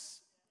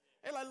Lazarus?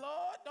 They're like,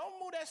 Lord, don't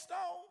move that stone.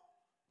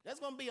 There's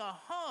going to be a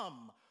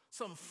hum,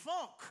 some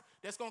funk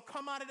that's going to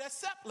come out of that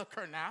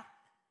sepulcher now.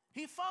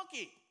 He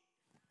funky.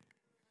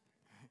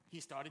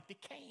 He started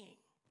decaying.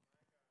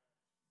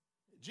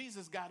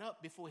 Jesus got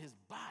up before his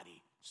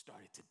body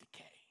started to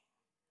decay.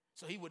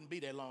 So he wouldn't be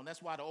there long.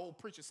 That's why the old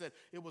preacher said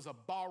it was a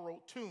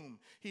borrowed tomb.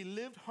 He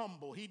lived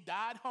humble. He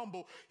died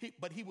humble.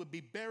 But he would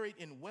be buried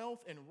in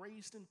wealth and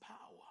raised in power.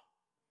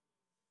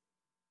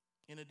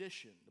 In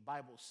addition, the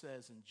Bible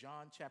says in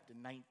John chapter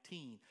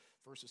 19,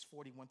 verses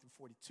 41 through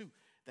 42,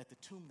 that the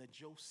tomb that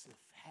Joseph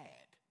had,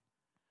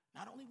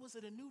 not only was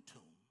it a new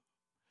tomb,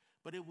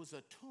 but it was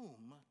a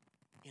tomb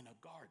in a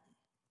garden.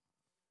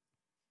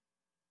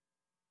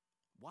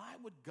 Why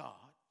would God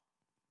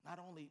not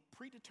only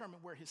predetermine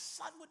where his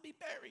son would be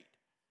buried,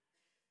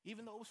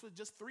 even though it was for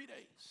just 3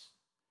 days,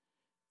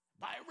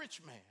 by a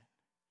rich man,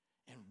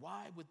 and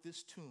why would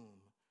this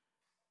tomb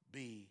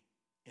be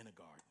in a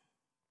garden?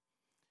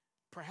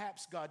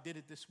 Perhaps God did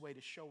it this way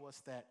to show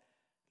us that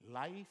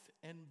life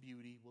and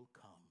beauty will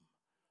come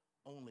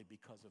only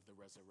because of the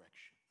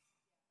resurrection.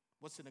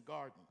 What's in a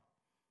garden?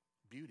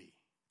 Beauty,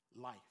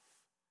 life.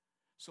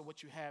 So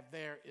what you have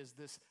there is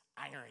this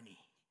irony,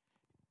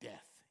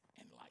 death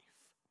and life.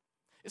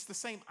 It's the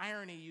same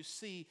irony you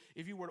see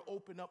if you were to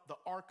open up the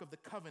Ark of the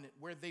Covenant,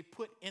 where they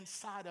put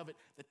inside of it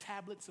the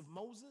tablets of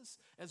Moses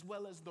as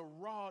well as the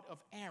rod of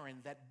Aaron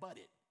that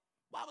budded.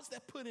 Why was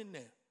that put in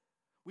there?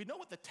 We know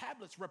what the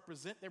tablets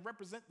represent. They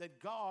represent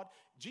that God,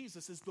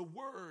 Jesus, is the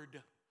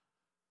Word.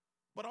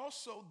 But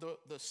also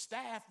the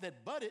staff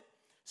that budded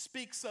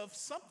speaks of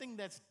something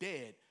that's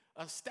dead.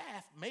 A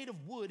staff made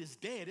of wood is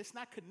dead. It's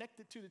not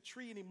connected to the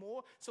tree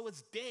anymore, so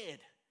it's dead.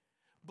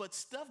 But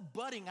stuff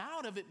budding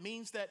out of it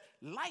means that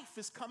life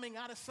is coming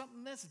out of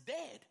something that's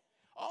dead.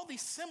 All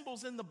these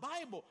symbols in the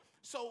Bible.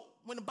 So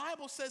when the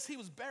Bible says he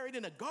was buried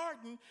in a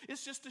garden,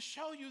 it's just to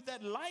show you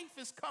that life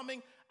is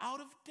coming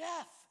out of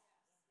death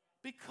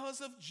because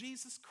of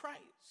Jesus Christ.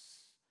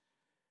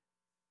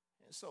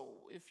 And so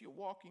if you're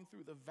walking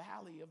through the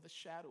valley of the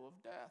shadow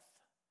of death,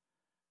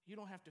 you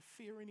don't have to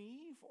fear any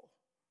evil,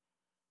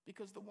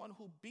 because the one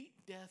who beat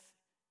death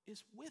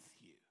is with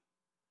you.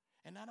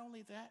 And not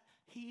only that,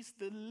 he's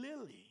the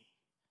lily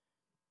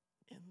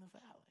in the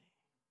valley.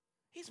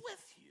 He's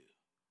with you.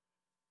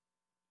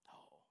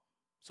 Oh,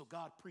 so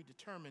God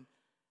predetermined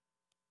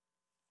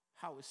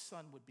how his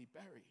son would be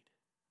buried.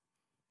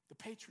 The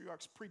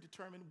patriarchs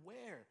predetermined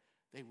where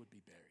they would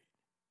be buried.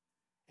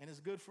 And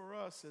it's good for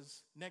us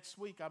as next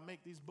week I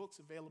make these books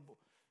available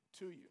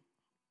to you,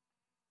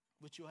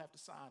 which you'll have to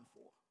sign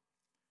for.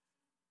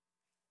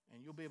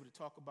 And you'll be able to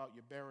talk about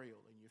your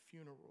burial and your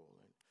funeral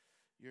and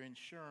your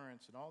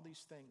insurance and all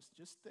these things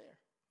just there.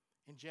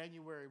 In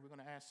January, we're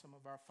going to ask some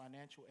of our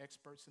financial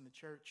experts in the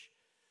church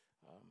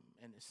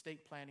and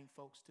estate planning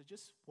folks to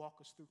just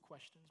walk us through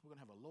questions. We're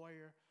going to have a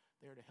lawyer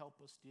there to help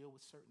us deal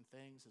with certain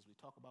things as we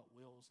talk about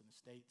wills and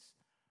estates.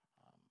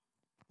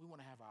 We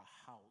want to have our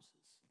houses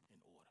in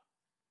order.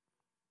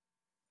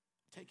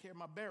 Take care of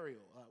my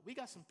burial. We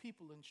got some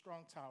people in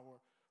Strong Tower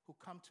who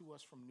come to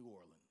us from New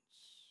Orleans.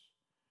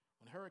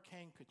 When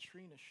Hurricane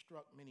Katrina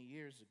struck many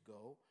years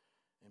ago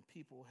and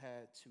people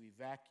had to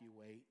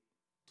evacuate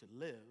to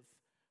live,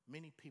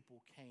 many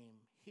people came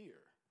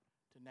here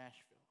to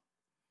Nashville.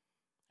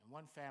 And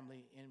one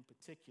family in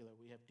particular,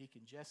 we have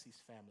Deacon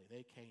Jesse's family.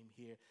 They came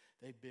here.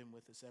 They've been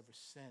with us ever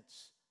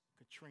since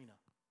Katrina.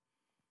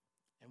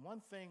 And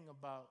one thing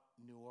about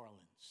New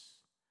Orleans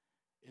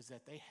is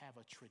that they have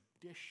a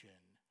tradition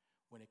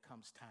when it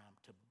comes time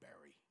to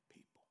bury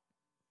people.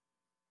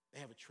 They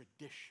have a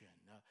tradition.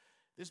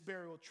 This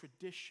burial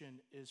tradition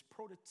is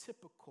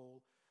prototypical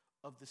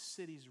of the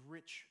city's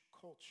rich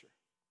culture.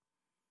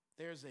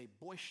 There's a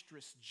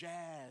boisterous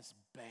jazz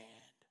band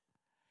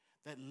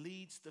that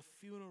leads the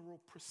funeral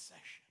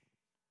procession.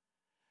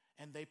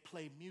 And they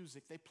play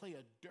music. They play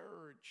a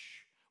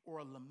dirge or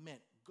a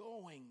lament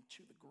going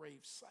to the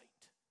grave site.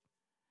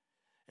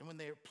 And when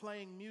they're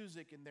playing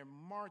music and they're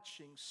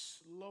marching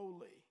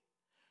slowly,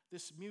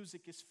 this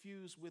music is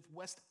fused with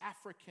West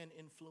African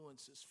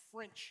influences,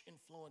 French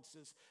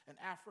influences, and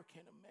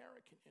African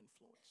American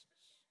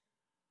influences.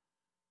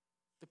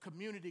 The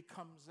community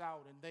comes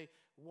out and they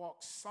walk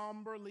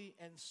somberly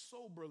and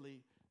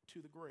soberly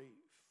to the grave.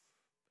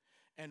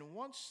 And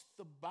once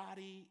the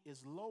body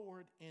is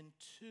lowered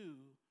into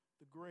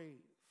the grave,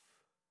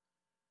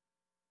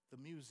 the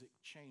music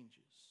changes,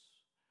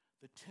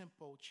 the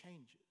tempo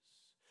changes.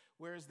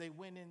 Whereas they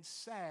went in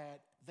sad,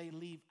 they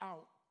leave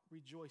out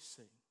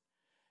rejoicing.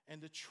 And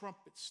the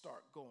trumpets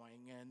start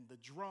going, and the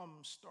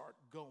drums start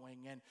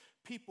going, and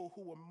people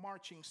who were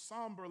marching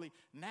somberly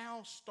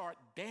now start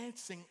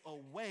dancing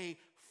away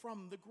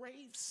from the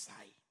gravesite.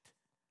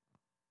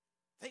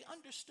 They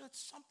understood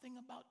something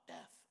about death.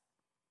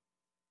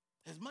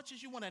 As much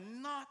as you want to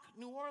knock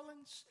New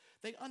Orleans,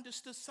 they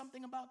understood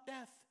something about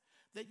death.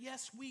 That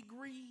yes, we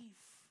grieve,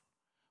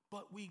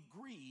 but we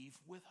grieve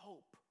with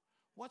hope.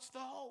 What's the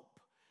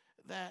hope?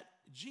 That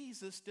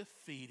Jesus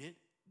defeated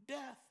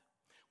death.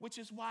 Which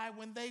is why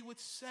when they would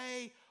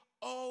say,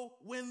 oh,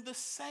 when the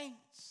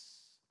saints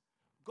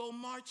go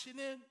marching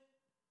in,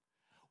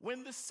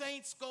 when the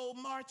saints go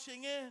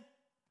marching in,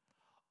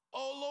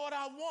 oh, Lord,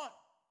 I want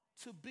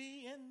to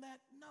be in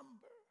that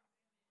number.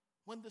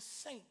 When the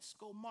saints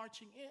go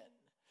marching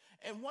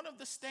in. And one of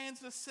the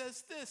stanzas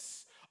says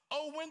this,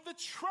 oh, when the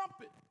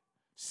trumpet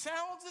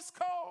sounds its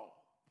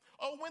call,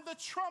 oh, when the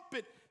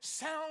trumpet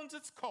sounds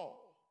its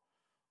call,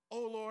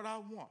 oh, Lord, I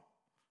want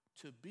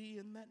to be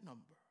in that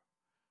number.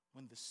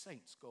 When the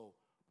saints go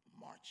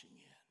marching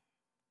in.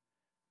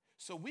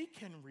 So we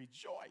can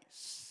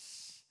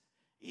rejoice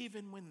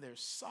even when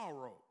there's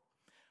sorrow.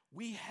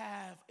 We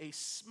have a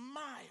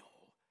smile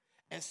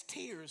as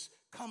tears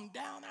come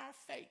down our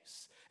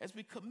face. As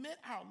we commit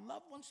our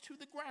loved ones to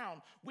the ground,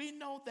 we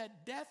know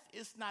that death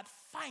is not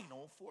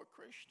final for a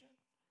Christian.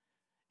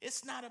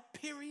 It's not a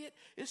period.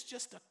 It's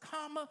just a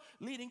comma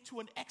leading to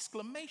an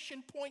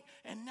exclamation point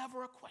and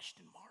never a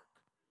question mark.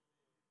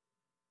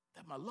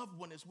 That my loved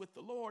one is with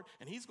the Lord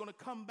and he's going to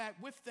come back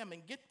with them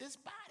and get this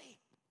body.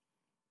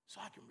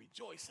 So I can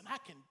rejoice and I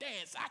can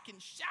dance, I can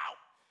shout.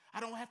 I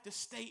don't have to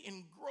stay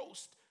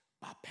engrossed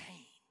by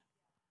pain.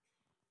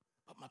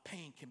 But my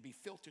pain can be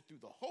filtered through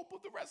the hope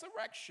of the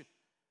resurrection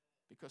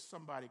because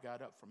somebody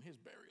got up from his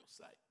burial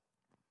site.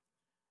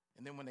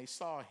 And then when they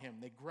saw him,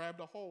 they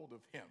grabbed a hold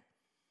of him.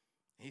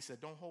 And he said,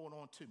 don't hold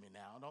on to me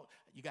now.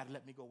 You got to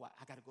let me go.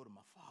 I got to go to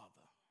my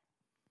Father.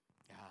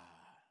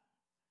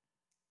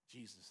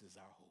 Jesus is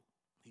our hope.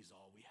 He's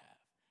all we have.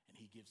 And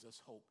he gives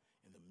us hope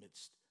in the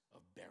midst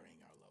of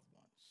burying our loved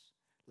ones.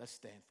 Let's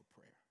stand for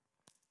prayer.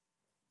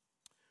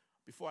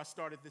 Before I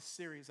started this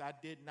series, I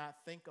did not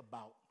think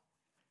about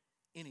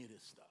any of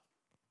this stuff.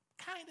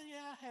 Kind of,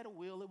 yeah, I had a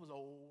will. It was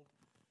old.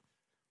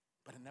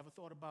 But I never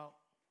thought about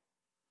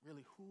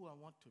really who I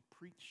want to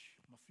preach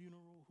my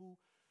funeral,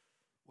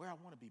 where I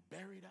want to be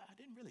buried. I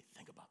didn't really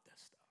think about that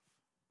stuff.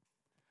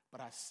 But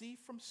I see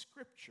from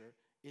Scripture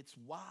it's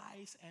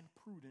wise and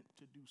prudent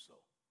to do so.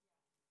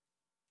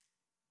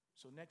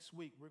 So next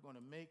week, we're going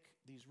to make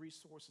these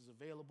resources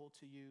available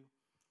to you.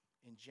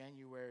 In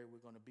January, we're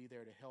going to be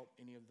there to help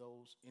any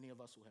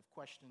of us who have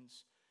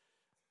questions,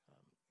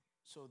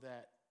 so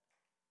that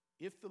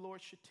if the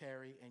Lord should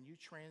tarry and you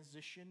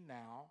transition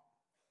now,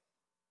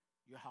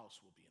 your house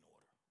will be in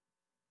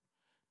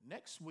order.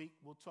 Next week,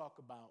 we'll talk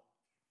about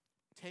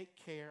take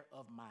care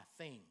of my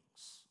things.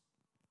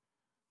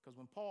 Because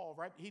when Paul,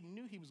 he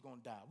knew he was going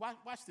to die.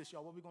 Watch this,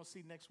 y'all, what we're going to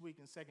see next week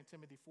in 2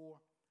 Timothy 4.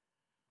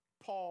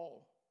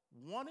 Paul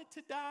wanted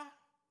to die.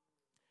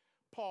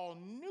 Paul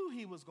knew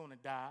he was going to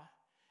die.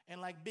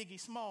 And like Biggie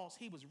Smalls,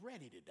 he was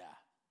ready to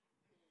die.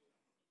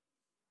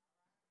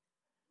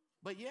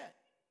 But yet,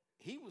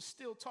 he was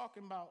still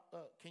talking about,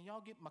 can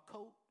y'all get my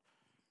coat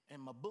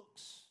and my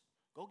books?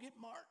 Go get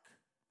Mark.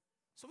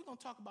 So we're going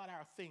to talk about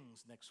our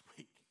things next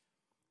week.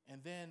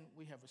 And then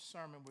we have a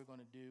sermon we're going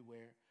to do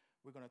where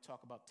we're going to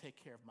talk about take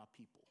care of my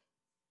people.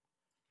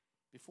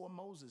 Before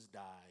Moses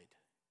died,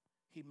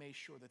 he made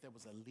sure that there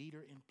was a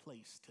leader in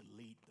place to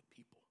lead the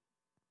people.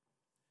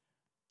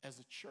 As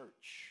a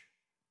church,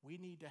 we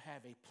need to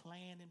have a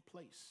plan in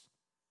place.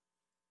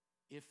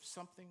 If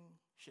something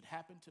should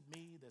happen to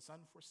me that's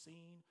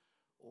unforeseen,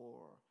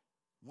 or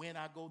when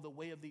I go the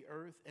way of the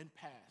earth and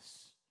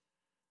pass,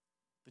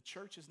 the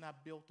church is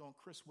not built on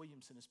Chris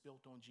Williamson, it's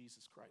built on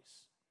Jesus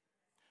Christ.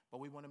 But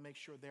we want to make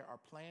sure there are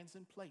plans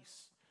in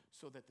place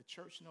so that the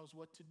church knows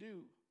what to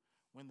do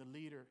when the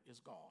leader is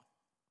gone.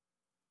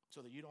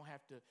 So that you don't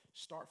have to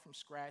start from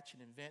scratch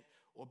and invent,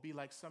 or be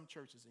like some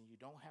churches and you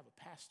don't have a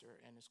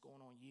pastor and it's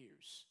going on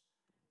years.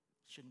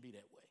 It shouldn't be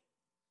that way.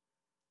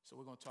 So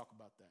we're going to talk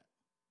about that.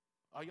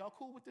 Are y'all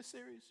cool with this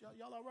series?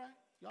 Y'all all right?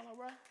 Y'all all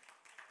right?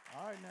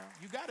 All right now.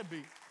 You got to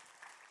be,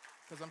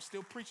 because I'm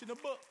still preaching the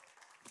book.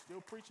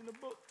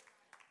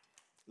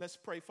 Let's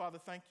pray. Father,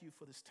 thank you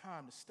for this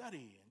time to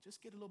study and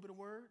just get a little bit of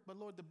word. But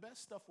Lord, the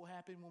best stuff will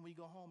happen when we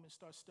go home and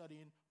start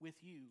studying with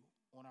you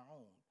on our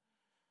own.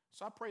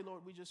 So I pray,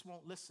 Lord, we just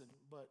won't listen,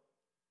 but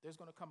there's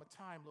going to come a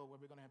time, Lord, where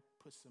we're going to have to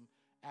put some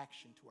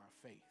action to our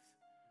faith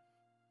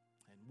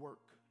and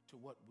work to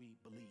what we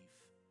believe.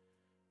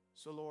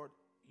 So, Lord,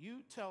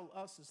 you tell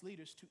us as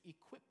leaders to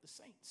equip the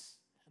saints.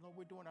 And Lord,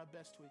 we're doing our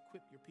best to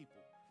equip your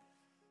people.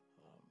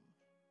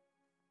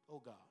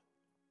 Oh God,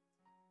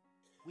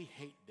 we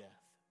hate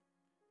death,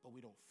 but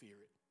we don't fear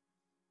it.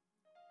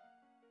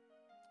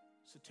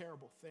 It's a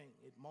terrible thing.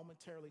 It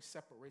momentarily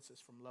separates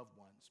us from loved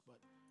ones, but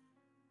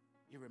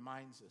it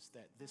reminds us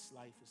that this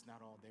life is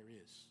not all there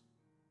is.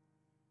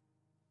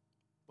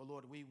 But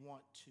Lord, we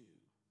want to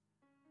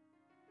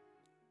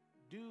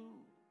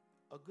do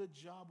a good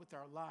job with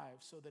our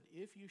lives so that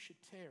if you should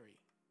tarry,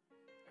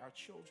 our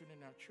children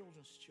and our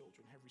children's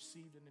children have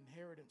received an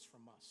inheritance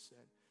from us,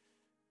 and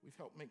we've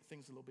helped make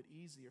things a little bit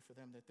easier for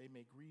them that they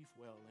may grieve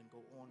well and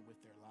go on with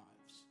their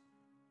lives.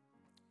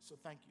 So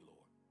thank you,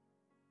 Lord.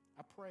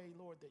 I pray,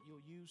 Lord, that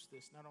you'll use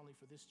this not only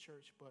for this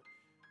church, but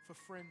for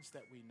friends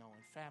that we know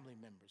and family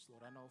members.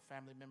 Lord, I know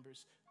family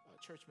members,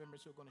 church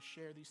members who are going to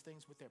share these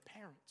things with their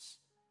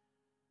parents.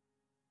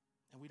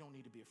 And we don't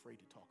need to be afraid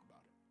to talk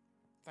about it.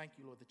 Thank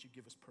you, Lord, that you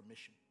give us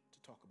permission to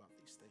talk about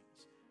these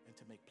things and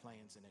to make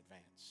plans in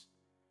advance.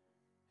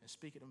 And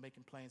speaking of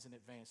making plans in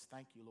advance,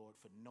 thank you, Lord,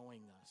 for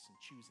knowing us and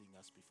choosing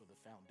us before the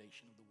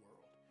foundation of the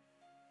world.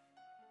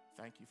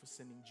 Thank you for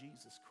sending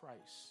Jesus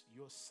Christ,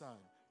 your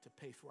Son, to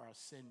pay for our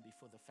sin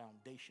before the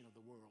foundation of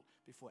the world.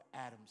 Before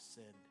Adam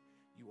sinned,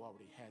 you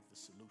already had the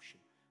solution.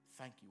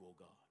 Thank you, oh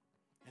God.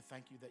 And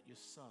thank you that your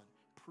Son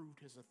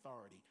proved his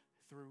authority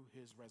through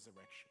his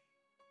resurrection.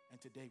 And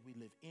today we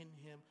live in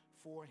him,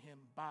 for him,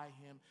 by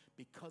him,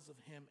 because of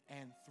him,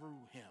 and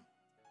through him.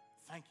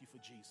 Thank you for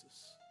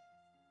Jesus.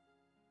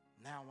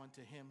 Now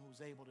unto him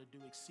who's able to do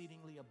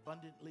exceedingly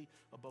abundantly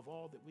above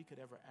all that we could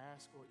ever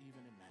ask or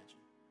even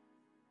imagine.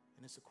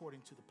 And it's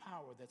according to the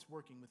power that's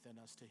working within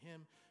us. To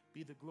him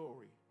be the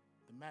glory,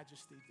 the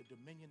majesty, the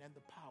dominion, and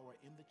the power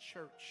in the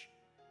church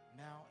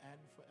now and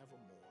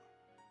forevermore.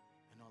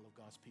 And all of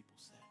God's people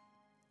said,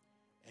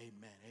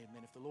 amen,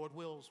 amen. If the Lord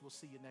wills, we'll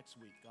see you next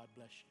week. God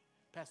bless you.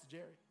 Pastor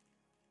Jerry.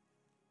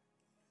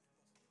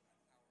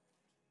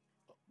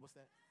 Oh, what's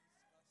that?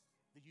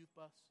 The youth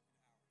bus?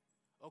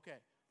 Okay.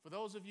 For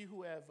those of you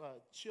who have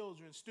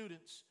children,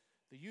 students,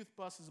 the youth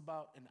bus is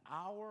about an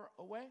hour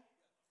away.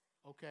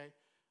 Okay.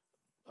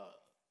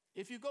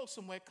 If you go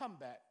somewhere, come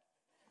back.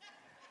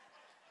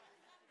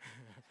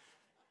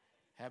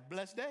 Have a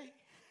blessed day.